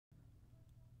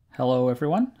Hello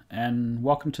everyone, and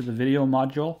welcome to the video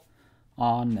module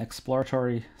on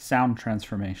exploratory sound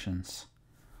transformations.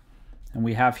 And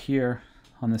we have here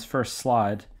on this first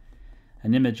slide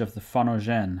an image of the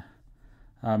phonogène,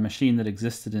 a machine that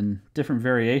existed in different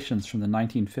variations from the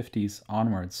 1950s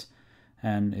onwards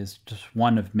and is just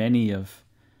one of many of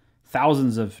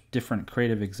thousands of different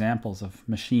creative examples of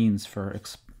machines for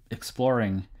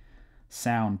exploring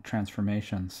sound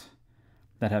transformations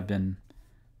that have been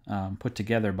put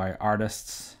together by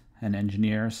artists and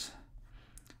engineers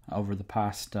over the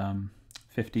past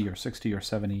 50 or 60 or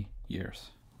 70 years.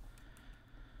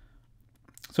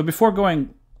 So before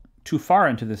going too far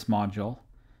into this module,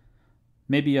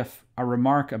 maybe a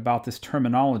remark about this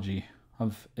terminology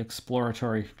of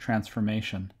exploratory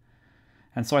transformation.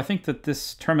 And so I think that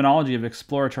this terminology of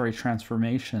exploratory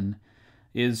transformation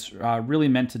is really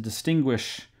meant to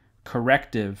distinguish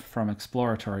corrective from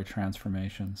exploratory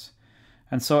transformations.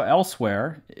 And so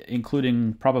elsewhere,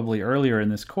 including probably earlier in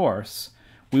this course,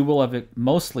 we will have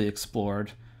mostly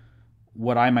explored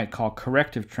what I might call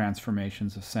corrective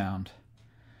transformations of sound.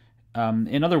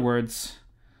 In other words,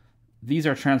 these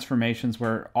are transformations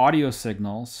where audio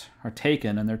signals are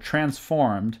taken and they're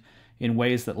transformed in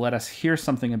ways that let us hear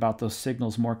something about those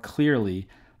signals more clearly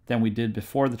than we did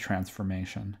before the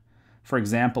transformation. For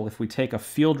example, if we take a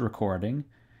field recording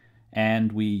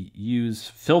and we use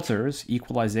filters,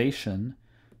 equalization,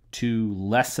 to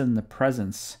lessen the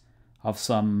presence of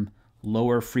some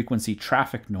lower frequency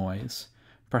traffic noise,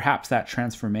 perhaps that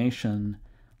transformation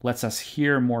lets us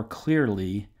hear more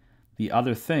clearly the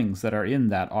other things that are in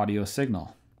that audio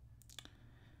signal.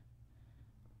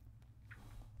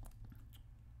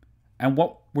 And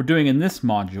what we're doing in this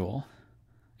module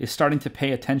is starting to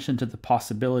pay attention to the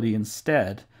possibility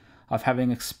instead of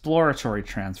having exploratory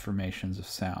transformations of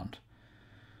sound,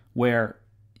 where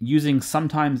using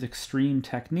sometimes extreme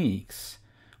techniques,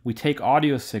 we take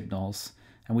audio signals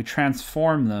and we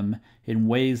transform them in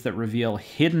ways that reveal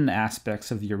hidden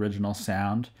aspects of the original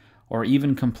sound or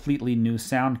even completely new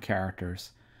sound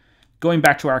characters. Going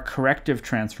back to our corrective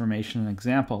transformation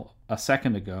example a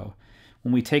second ago,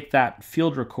 when we take that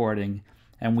field recording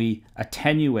and we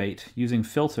attenuate using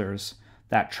filters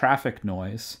that traffic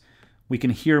noise, we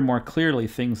can hear more clearly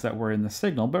things that were in the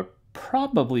signal, but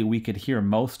probably we could hear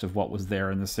most of what was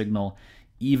there in the signal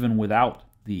even without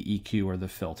the EQ or the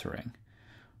filtering.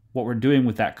 What we're doing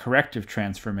with that corrective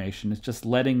transformation is just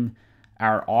letting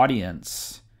our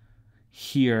audience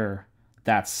hear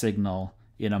that signal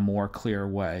in a more clear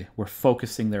way. We're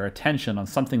focusing their attention on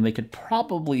something they could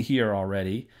probably hear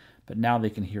already, but now they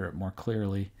can hear it more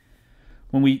clearly.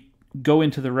 When we go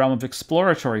into the realm of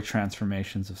exploratory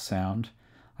transformations of sound,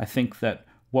 I think that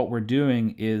what we're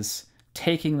doing is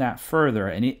taking that further,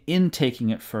 and in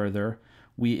taking it further,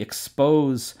 we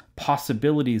expose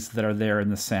possibilities that are there in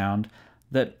the sound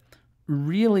that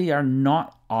really are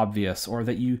not obvious or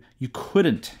that you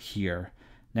couldn't hear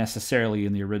necessarily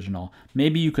in the original.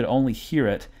 Maybe you could only hear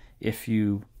it if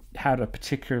you had a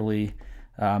particularly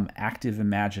active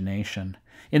imagination.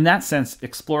 In that sense,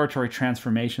 exploratory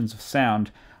transformations of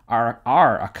sound are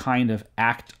a kind of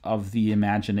act of the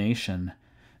imagination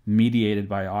mediated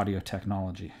by audio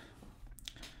technology.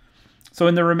 So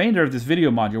in the remainder of this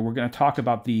video module, we're going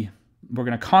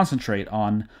to concentrate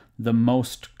on the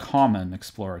most common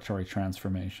exploratory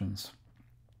transformations.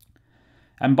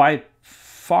 And by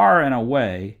far and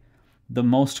away, the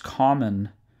most common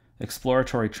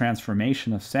exploratory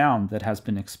transformation of sound that has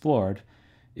been explored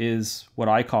is what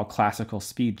I call classical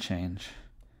speed change.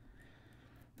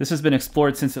 This has been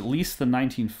explored since at least the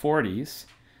 1940s,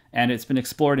 and it's been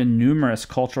explored in numerous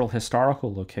cultural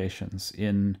historical locations,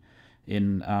 in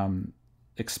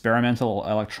experimental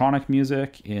electronic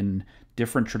music, in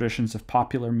different traditions of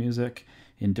popular music,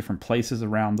 in different places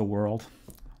around the world.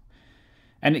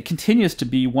 And it continues to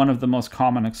be one of the most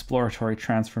common exploratory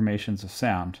transformations of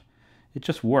sound. It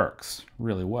just works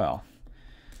really well.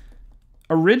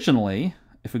 Originally,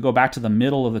 if we go back to the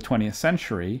middle of the 20th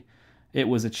century, it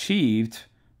was achieved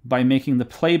by making the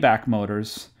playback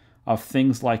motors of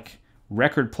things like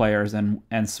record players and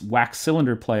wax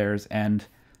cylinder players and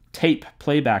tape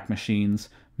playback machines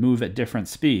move at different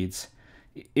speeds.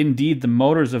 Indeed, the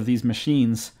motors of these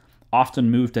machines often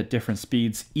moved at different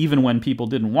speeds even when people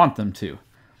didn't want them to.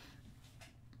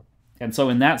 And so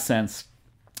in that sense,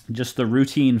 just the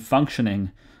routine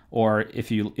functioning, or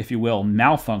if you will,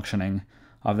 malfunctioning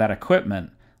of that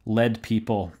equipment led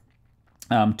people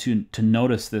to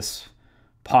notice this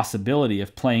possibility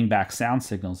of playing back sound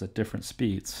signals at different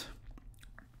speeds.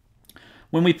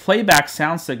 When we play back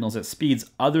sound signals at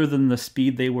speeds other than the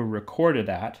speed they were recorded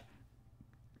at,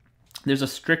 there's a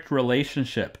strict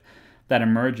relationship that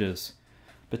emerges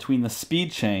between the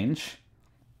speed change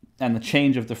and the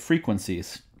change of the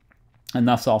frequencies, and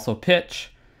thus also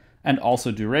pitch and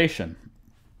also duration.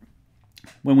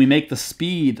 When we make the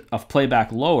speed of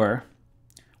playback lower,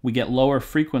 we get lower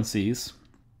frequencies,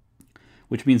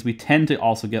 which means we tend to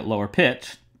also get lower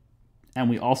pitch, and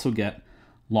we also get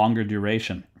longer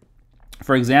duration.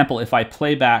 For example, if I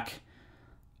play back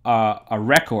a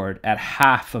record at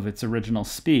half of its original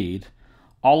speed,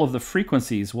 all of the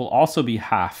frequencies will also be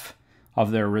half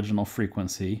of their original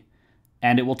frequency,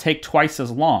 and it will take twice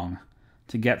as long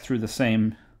to get through the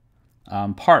same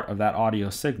part of that audio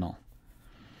signal.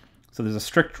 So there's a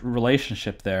strict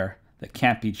relationship there that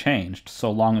can't be changed so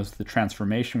long as the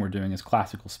transformation we're doing is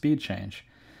classical speed change.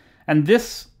 And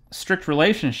this strict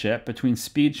relationship between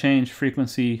speed change,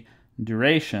 frequency, and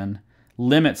duration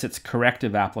limits its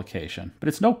corrective application. But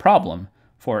it's no problem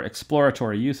for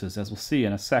exploratory uses, as we'll see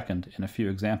in a second in a few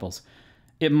examples.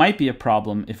 It might be a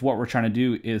problem if what we're trying to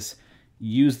do is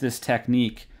use this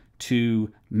technique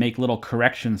to make little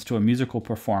corrections to a musical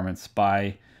performance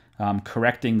by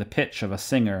correcting the pitch of a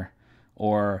singer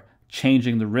or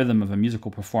changing the rhythm of a musical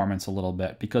performance a little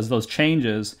bit, because those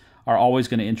changes are always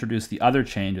going to introduce the other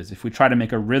changes. If we try to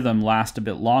make a rhythm last a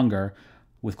bit longer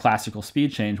with classical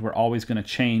speed change, we're always going to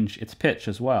change its pitch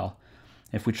as well.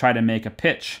 If we try to make a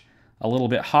pitch a little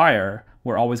bit higher,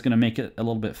 we're always going to make it a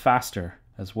little bit faster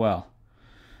as well.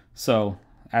 So,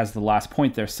 as the last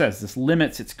point there says, this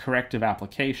limits its corrective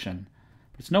application,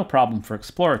 but it's no problem for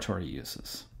exploratory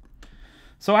uses.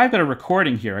 So I've got a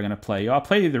recording here I'm going to play you. I'll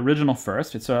play you the original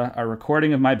first. It's a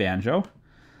recording of my banjo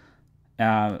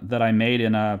that I made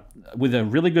with a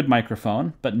really good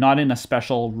microphone, but not in a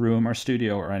special room or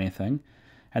studio or anything.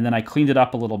 And then I cleaned it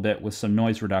up a little bit with some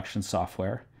noise reduction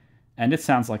software. And it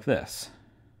sounds like this.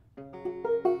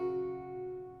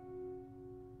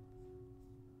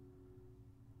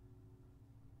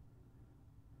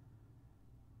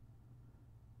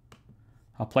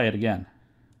 I'll play it again.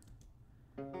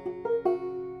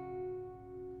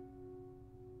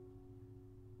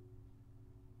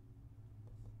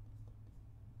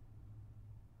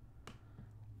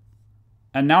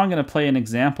 And now I'm going to play an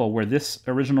example where this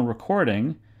original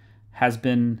recording has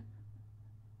been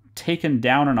taken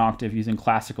down an octave using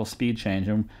classical speed change.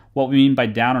 And what we mean by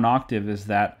down an octave is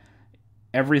that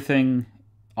everything,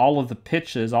 all of the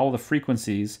pitches, all of the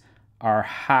frequencies are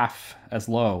half as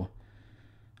low,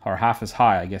 or half as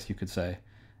high, I guess you could say,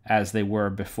 as they were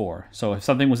before. So if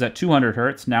something was at 200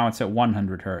 hertz, now it's at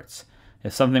 100 hertz.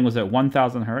 If something was at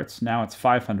 1000 hertz, now it's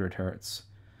 500 hertz.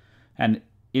 And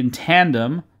in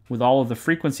tandem with all of the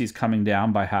frequencies coming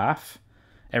down by half,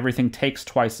 everything takes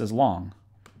twice as long.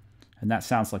 And that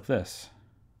sounds like this.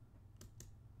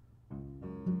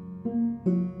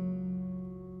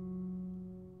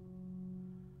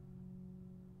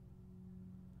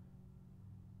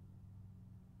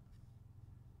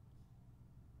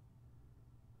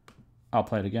 I'll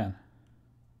play it again.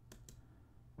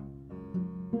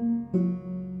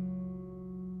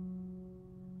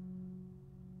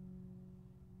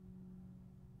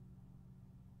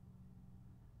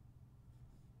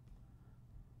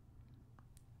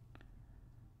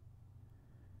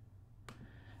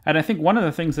 And I think one of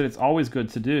the things that it's always good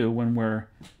to do when we're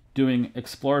doing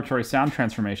exploratory sound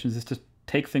transformations is to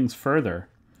take things further.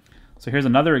 So here's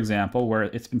another example where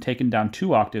it's been taken down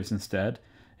 2 octaves instead.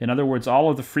 In other words, all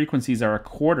of the frequencies are a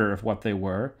quarter of what they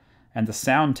were, and the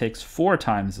sound takes 4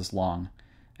 times as long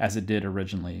as it did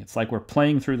originally. It's like we're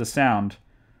playing through the sound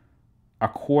a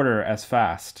quarter as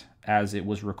fast as it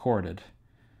was recorded.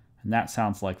 And that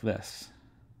sounds like this.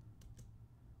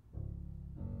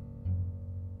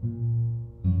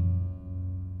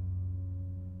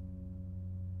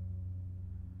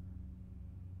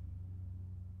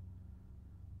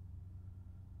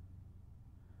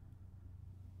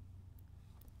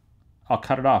 I'll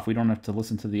cut it off. We don't have to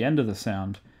listen to the end of the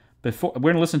sound. We're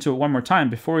going to listen to it one more time.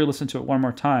 Before we listen to it one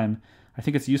more time, I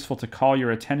think it's useful to call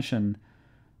your attention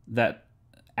that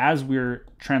as we're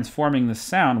transforming the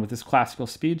sound with this classical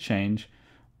speed change,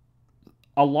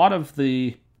 a lot of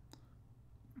the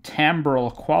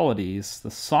timbral qualities,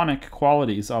 the sonic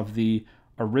qualities of the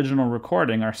original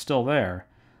recording are still there.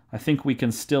 I think we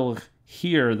can still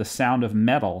hear the sound of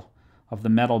metal, of the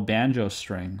metal banjo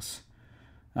strings.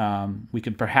 We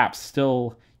can perhaps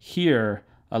still hear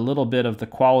a little bit of the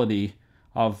quality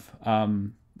of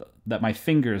that my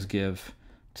fingers give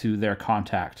to their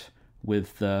contact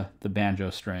with the banjo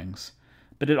strings.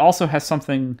 But it also has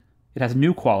it has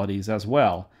new qualities as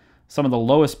well. Some of the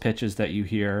lowest pitches that you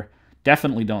hear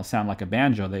definitely don't sound like a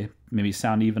banjo. They maybe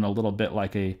sound even a little bit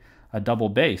like a double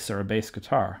bass or a bass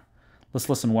guitar. Let's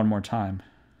listen one more time.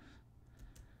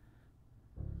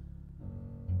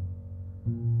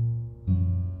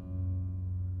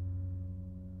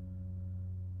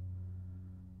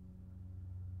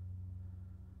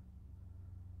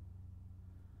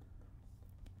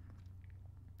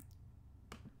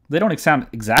 They don't sound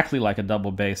exactly like a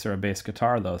double bass or a bass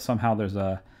guitar, though. Somehow there's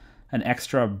an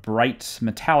extra bright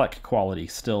metallic quality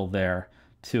still there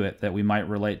to it that we might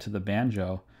relate to the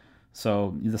banjo.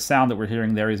 So the sound that we're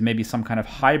hearing there is maybe some kind of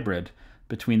hybrid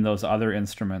between those other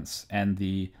instruments and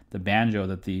the banjo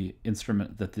that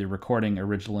the recording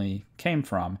originally came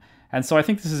from. And so I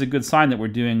think this is a good sign that we're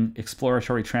doing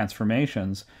exploratory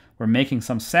transformations. We're making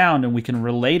some sound and we can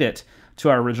relate it to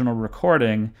our original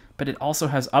recording, but it also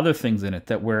has other things in it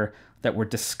that we're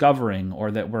discovering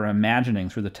or that we're imagining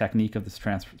through the technique of this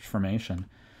transformation.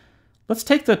 Let's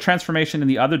take the transformation in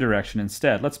the other direction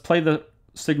instead. Let's play the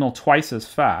signal twice as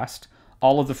fast.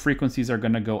 All of the frequencies are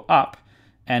going to go up,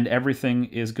 and everything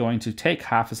is going to take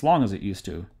half as long as it used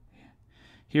to.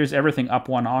 Here's everything up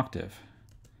 1 octave.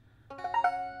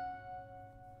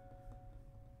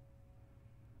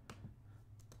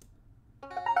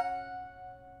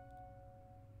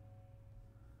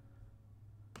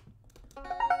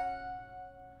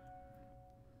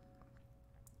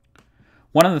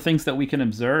 One of the things that we can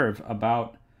observe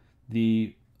about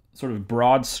the sort of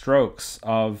broad strokes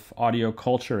of audio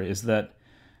culture is that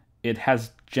it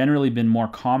has generally been more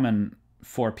common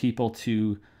for people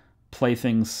to play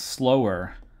things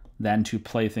slower than to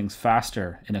play things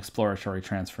faster in exploratory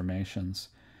transformations.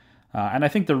 And I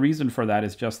think the reason for that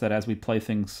is just that as we play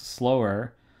things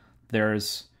slower,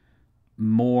 there's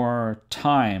more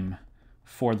time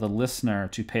for the listener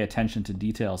to pay attention to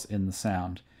details in the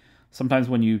sound. Sometimes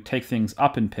when you take things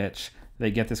up in pitch,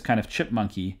 they get this kind of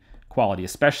chipmunky quality,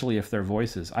 especially if they're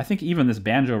voices. I think even this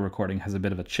banjo recording has a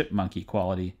bit of a chipmunky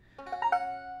quality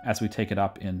as we take it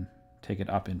up in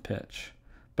pitch.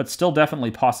 But still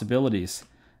definitely possibilities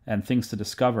and things to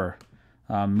discover,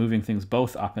 moving things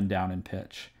both up and down in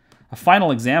pitch. A final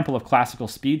example of classical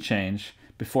speed change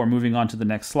before moving on to the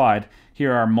next slide.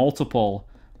 Here are multiple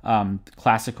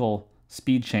classical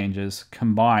speed changes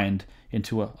combined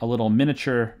into a little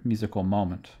miniature musical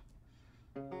moment.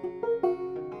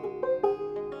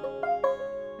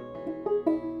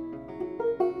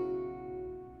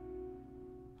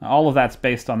 All of that's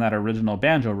based on that original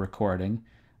banjo recording,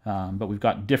 but we've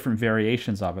got different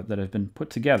variations of it that have been put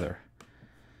together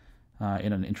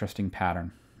in an interesting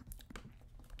pattern.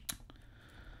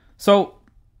 So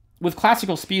with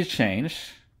classical speed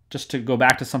change, just to go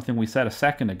back to something we said a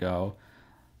second ago,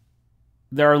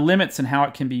 there are limits in how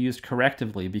it can be used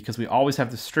correctively because we always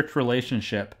have the strict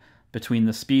relationship between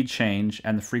the speed change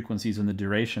and the frequencies and the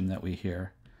duration that we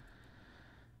hear.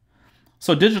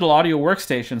 So digital audio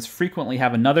workstations frequently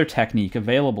have another technique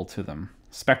available to them,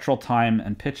 spectral time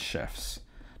and pitch shifts.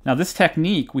 Now this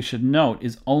technique, we should note,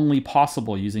 is only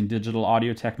possible using digital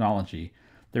audio technology.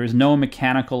 There is no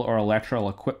mechanical or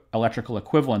electrical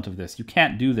equivalent of this. You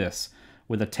can't do this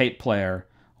with a tape player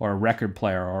or a record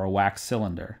player or a wax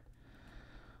cylinder.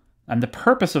 And the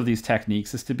purpose of these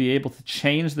techniques is to be able to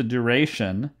change the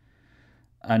duration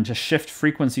and to shift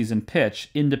frequencies and pitch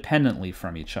independently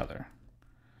from each other.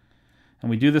 And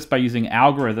we do this by using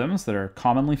algorithms that are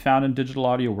commonly found in digital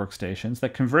audio workstations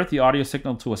that convert the audio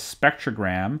signal to a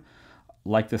spectrogram,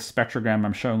 like this spectrogram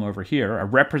I'm showing over here, a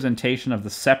representation of the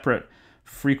separate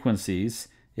frequencies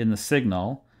in the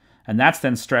signal, and that's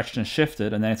then stretched and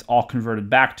shifted, and then it's all converted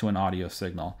back to an audio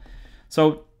signal.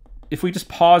 So if we just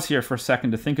pause here for a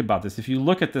second to think about this, if you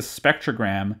look at this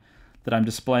spectrogram that I'm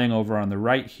displaying over on the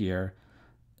right here,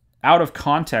 out of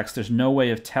context, there's no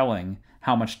way of telling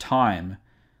how much time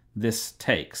this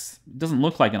takes. It doesn't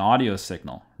look like an audio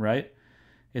signal, right?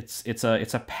 It's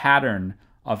a pattern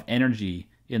of energy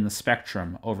in the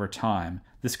spectrum over time.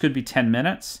 This could be 10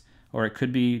 minutes, or it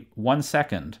could be 1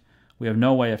 second. We have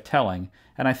no way of telling.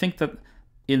 And I think that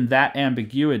in that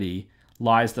ambiguity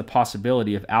lies the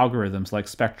possibility of algorithms like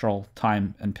spectral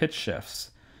time and pitch shifts.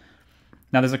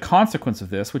 Now there's a consequence of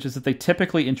this, which is that they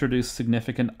typically introduce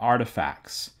significant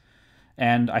artifacts.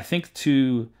 And I think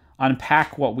to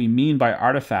unpack what we mean by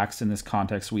artifacts in this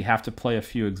context, we have to play a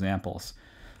few examples.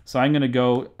 So I'm going to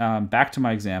go back to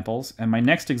my examples, and my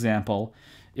next example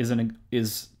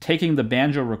is taking the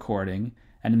banjo recording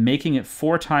and making it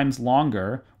 4 times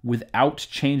longer without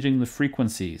changing the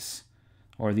frequencies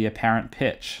or the apparent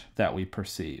pitch that we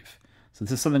perceive. So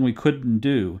this is something we couldn't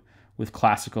do with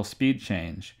classical speed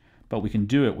change, but we can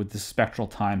do it with the spectral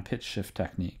time pitch shift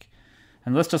technique.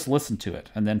 And let's just listen to it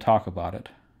and then talk about it.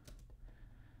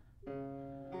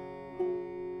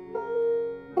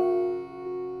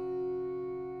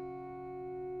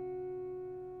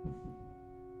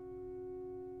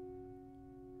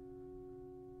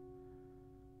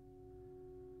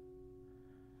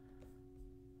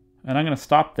 And I'm going to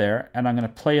stop there, and I'm going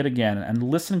to play it again, and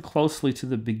listen closely to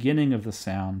the beginning of the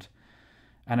sound.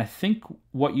 And I think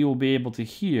what you will be able to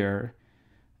hear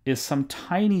is some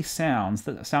tiny sounds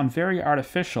that sound very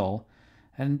artificial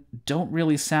and don't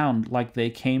really sound like they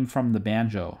came from the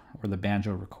banjo or the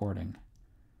banjo recording.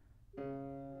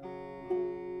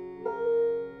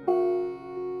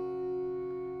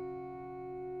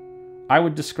 I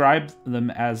would describe them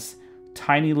as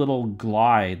tiny little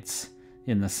glides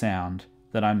in the sound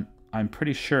that I'm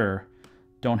pretty sure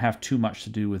don't have too much to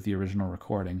do with the original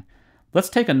recording. Let's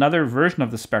take another version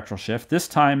of the spectral shift. This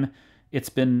time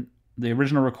the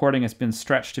original recording has been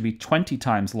stretched to be 20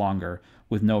 times longer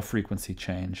with no frequency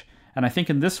change. And I think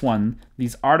in this one,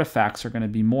 these artifacts are going to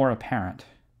be more apparent.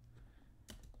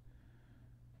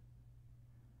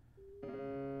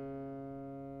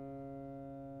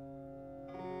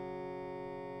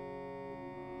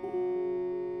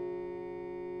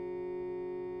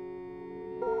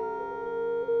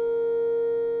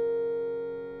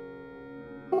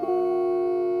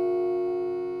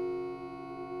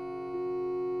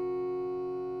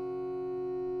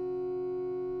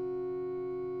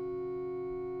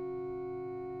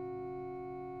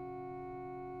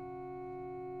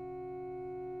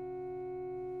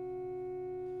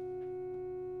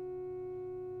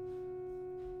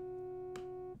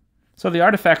 So the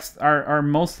artifacts are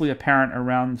mostly apparent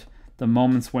around the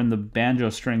moments when the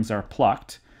banjo strings are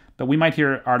plucked, but we might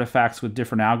hear artifacts with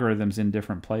different algorithms in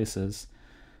different places.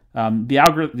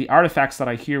 The artifacts that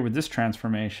I hear with this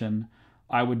transformation,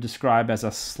 I would describe as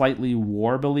a slightly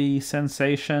warbly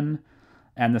sensation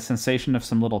and the sensation of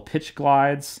some little pitch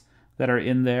glides that are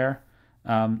in there,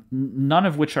 none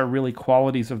of which are really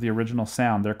qualities of the original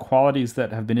sound. They're qualities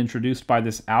that have been introduced by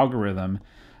this algorithm.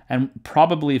 And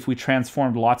probably if we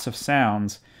transformed lots of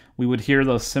sounds, we would hear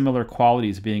those similar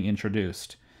qualities being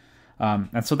introduced.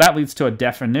 And so that leads to a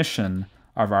definition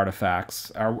of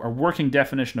artifacts. Our working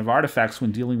definition of artifacts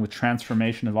when dealing with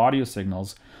transformation of audio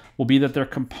signals will be that they're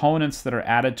components that are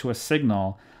added to a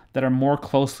signal that are more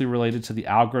closely related to the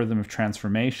algorithm of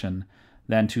transformation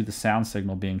than to the sound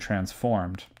signal being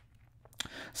transformed.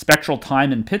 Spectral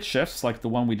time and pitch shifts, like the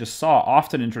one we just saw,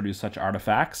 often introduce such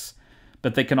artifacts,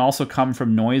 but they can also come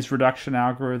from noise reduction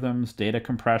algorithms, data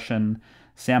compression,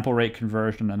 sample rate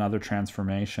conversion, and other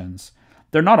transformations.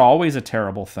 They're not always a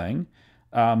terrible thing,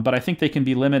 but I think they can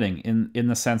be limiting in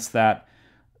the sense that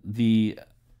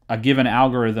a given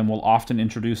algorithm will often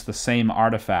introduce the same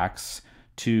artifacts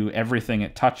to everything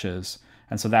it touches,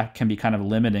 and so that can be kind of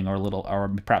limiting or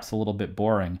perhaps a little bit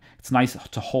boring. It's nice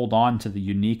to hold on to the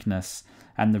uniqueness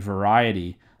and the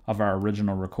variety of our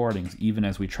original recordings, even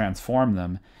as we transform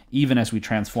them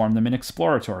in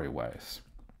exploratory ways.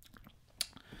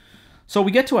 So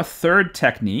we get to a third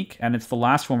technique, and it's the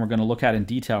last one we're going to look at in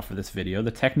detail for this video, the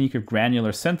technique of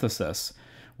granular synthesis,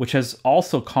 which has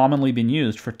also commonly been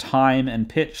used for time and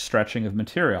pitch stretching of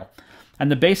material.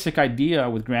 And the basic idea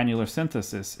with granular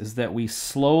synthesis is that we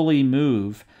slowly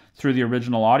move through the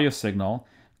original audio signal,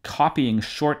 copying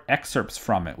short excerpts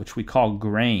from it, which we call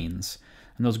grains.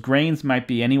 And those grains might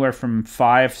be anywhere from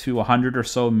 5 to 100 or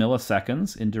so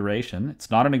milliseconds in duration. It's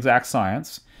not an exact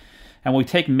science. And we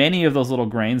take many of those little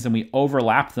grains and we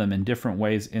overlap them in different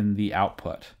ways in the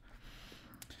output.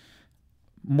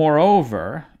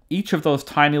 Moreover, each of those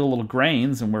tiny little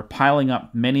grains, and we're piling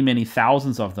up many, many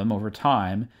thousands of them over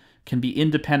time, can be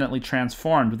independently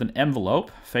transformed with an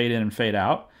envelope, fade in and fade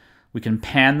out. We can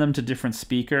pan them to different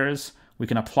speakers. We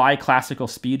can apply classical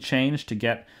speed change to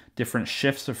get different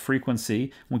shifts of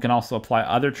frequency. We can also apply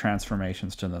other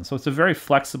transformations to them. So it's a very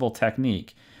flexible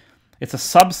technique. It's a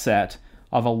subset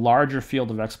of a larger field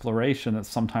of exploration that's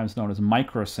sometimes known as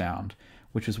microsound,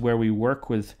 which is where we work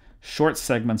with short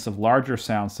segments of larger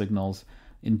sound signals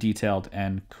in detailed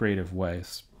and creative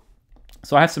ways.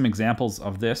 So I have some examples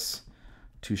of this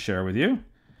to share with you.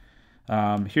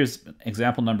 Here's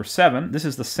example number 7. This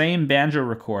is the same banjo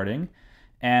recording,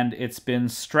 and it's been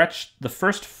stretched. The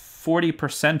first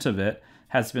 40% of it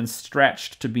has been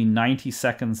stretched to be 90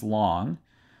 seconds long.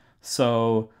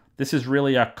 So this is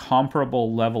really a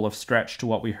comparable level of stretch to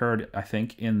what we heard, I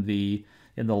think, in the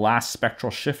last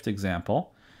spectral shift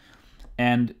example.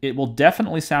 And it will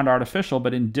definitely sound artificial,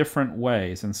 but in different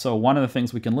ways. And so one of the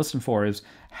things we can listen for is,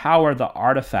 how are the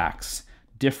artifacts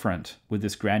different with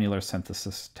this granular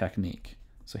synthesis technique?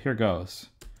 So here goes.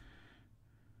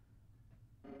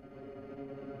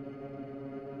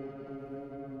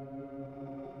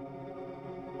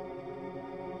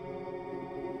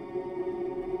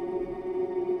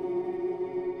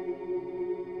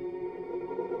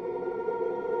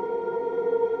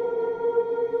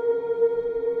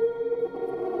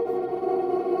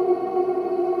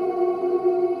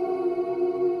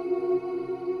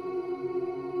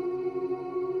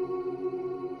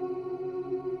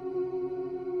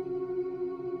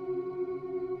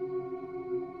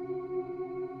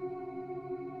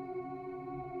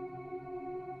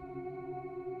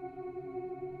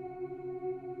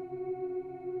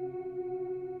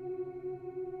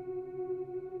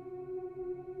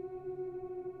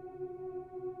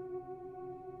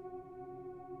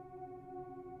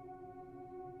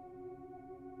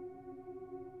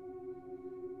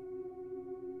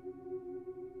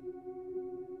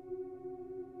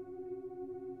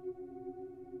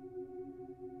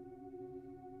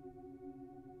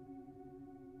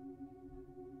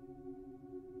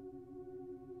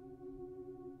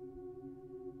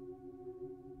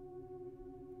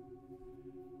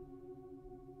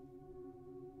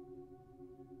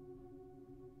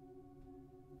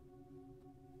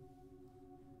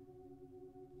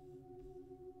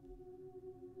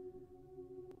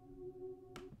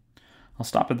 I'll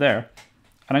stop it there.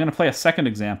 And I'm going to play a second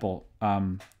example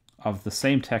of the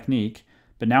same technique,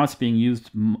 but now it's being used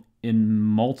in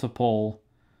multiple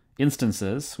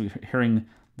instances. We're hearing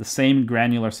the same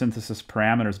granular synthesis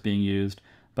parameters being used,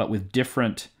 but with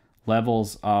different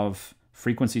levels of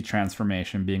frequency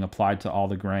transformation being applied to all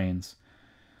the grains.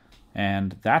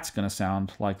 And that's going to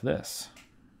sound like this.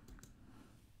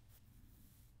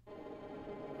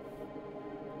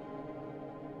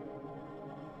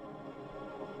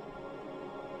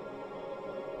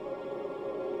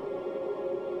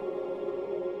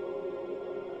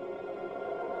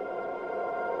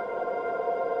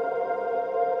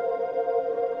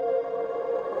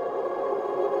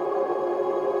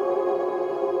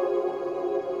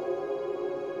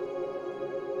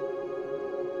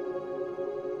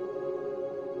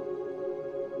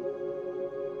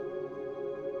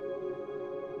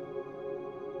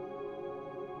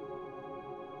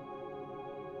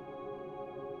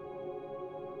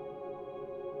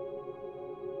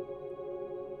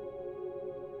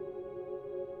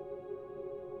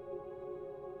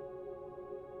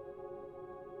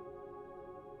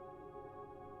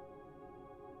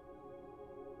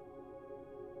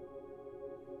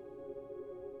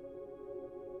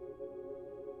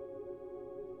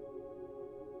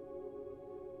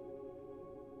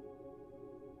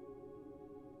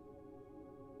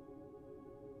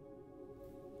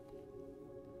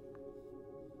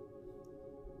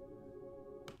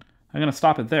 I'm going to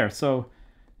stop it there. So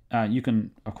you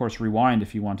can, of course, rewind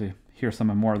if you want to hear some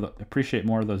more, appreciate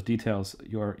more of those details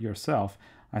yourself.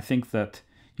 I think that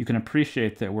you can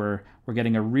appreciate that we're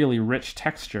getting a really rich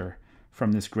texture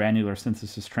from this granular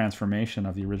synthesis transformation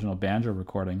of the original banjo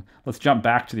recording. Let's jump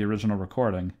back to the original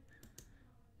recording.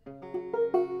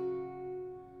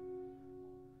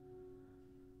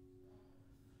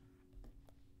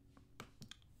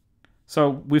 So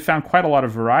we found quite a lot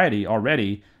of variety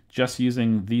already just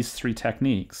using these three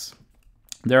techniques.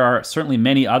 There are certainly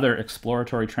many other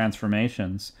exploratory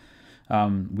transformations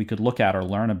we could look at or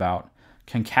learn about.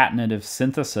 Concatenative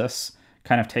synthesis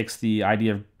kind of takes the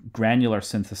idea of granular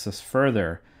synthesis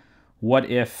further. What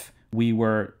if we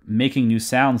were making new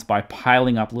sounds by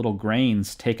piling up little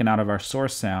grains taken out of our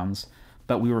source sounds,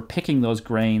 but we were picking those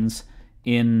grains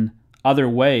in other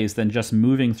ways than just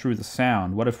moving through the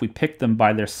sound? What if we picked them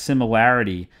by their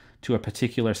similarity to a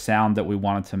particular sound that we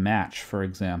wanted to match, for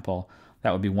example?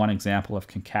 That would be one example of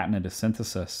concatenative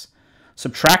synthesis.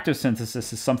 Subtractive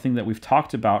synthesis is something that we've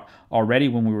talked about already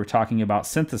when we were talking about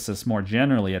synthesis more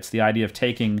generally. It's the idea of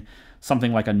taking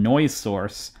something like a noise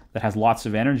source that has lots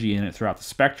of energy in it throughout the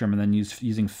spectrum and then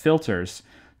using filters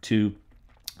to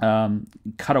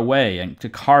cut away and to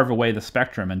carve away the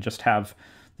spectrum and just have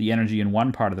the energy in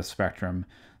one part of the spectrum.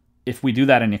 If we do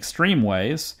that in extreme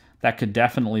ways, that could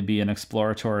definitely be an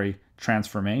exploratory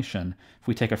transformation. If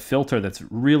we take a filter that's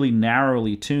really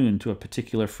narrowly tuned to a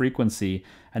particular frequency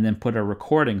and then put a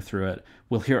recording through it,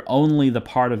 we'll hear only the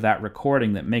part of that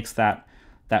recording that makes that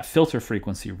filter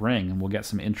frequency ring, and we'll get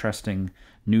some interesting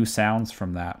new sounds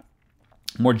from that.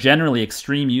 More generally,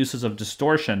 extreme uses of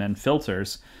distortion and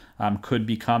filters could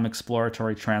become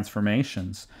exploratory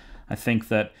transformations. I think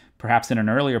that perhaps in an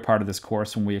earlier part of this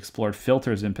course, when we explored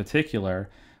filters in particular,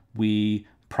 we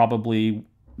probably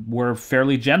were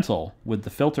fairly gentle with the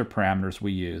filter parameters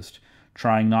we used,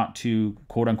 trying not to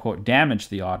quote-unquote damage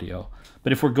the audio.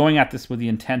 But if we're going at this with the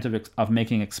intent of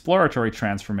making exploratory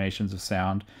transformations of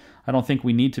sound, I don't think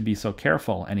we need to be so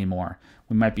careful anymore.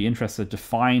 We might be interested to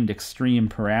find extreme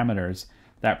parameters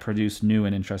that produce new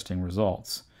and interesting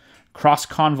results.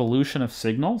 Cross-convolution of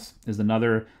signals is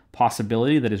another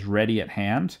possibility that is ready at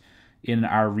hand. In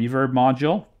our reverb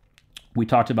module, we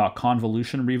talked about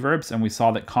convolution reverbs, and we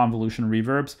saw that convolution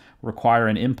reverbs require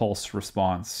an impulse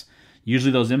response.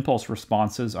 Usually those impulse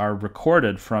responses are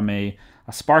recorded from a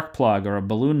spark plug or a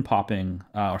balloon popping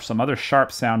or some other sharp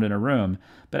sound in a room.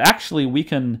 But actually we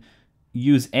can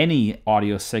use any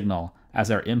audio signal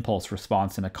as our impulse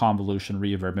response in a convolution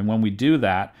reverb. And when we do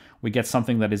that, we get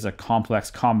something that is a complex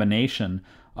combination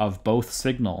of both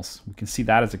signals. We can see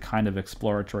that as a kind of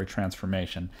exploratory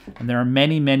transformation. And there are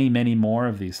many, many, many more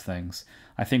of these things.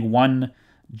 I think one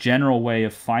general way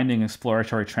of finding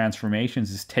exploratory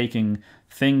transformations is taking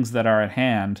things that are at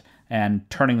hand and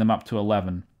turning them up to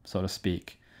 11, so to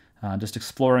speak. Just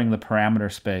exploring the parameter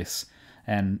space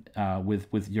and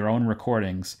with your own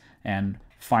recordings and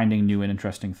finding new and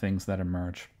interesting things that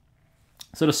emerge.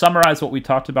 So to summarize what we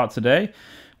talked about today,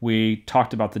 we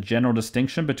talked about the general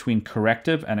distinction between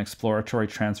corrective and exploratory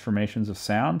transformations of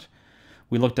sound.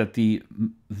 We looked at the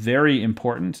very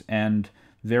important and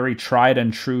very tried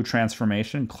and true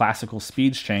transformation, classical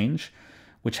speech change,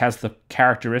 which has the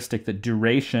characteristic that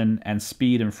duration and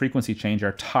speed and frequency change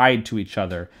are tied to each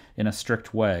other in a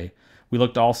strict way. We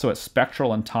looked also at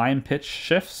spectral time and pitch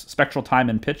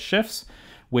shifts,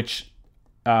 which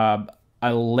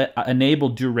enable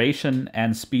duration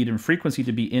and speed and frequency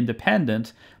to be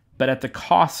independent, but at the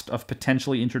cost of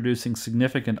potentially introducing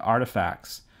significant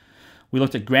artifacts. We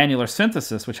looked at granular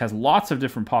synthesis, which has lots of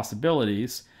different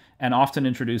possibilities and often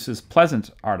introduces pleasant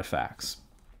artifacts.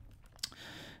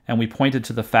 And we pointed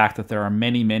to the fact that there are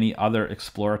many, many other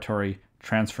exploratory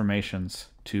transformations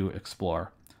to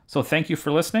explore. So thank you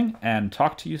for listening, and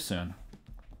talk to you soon.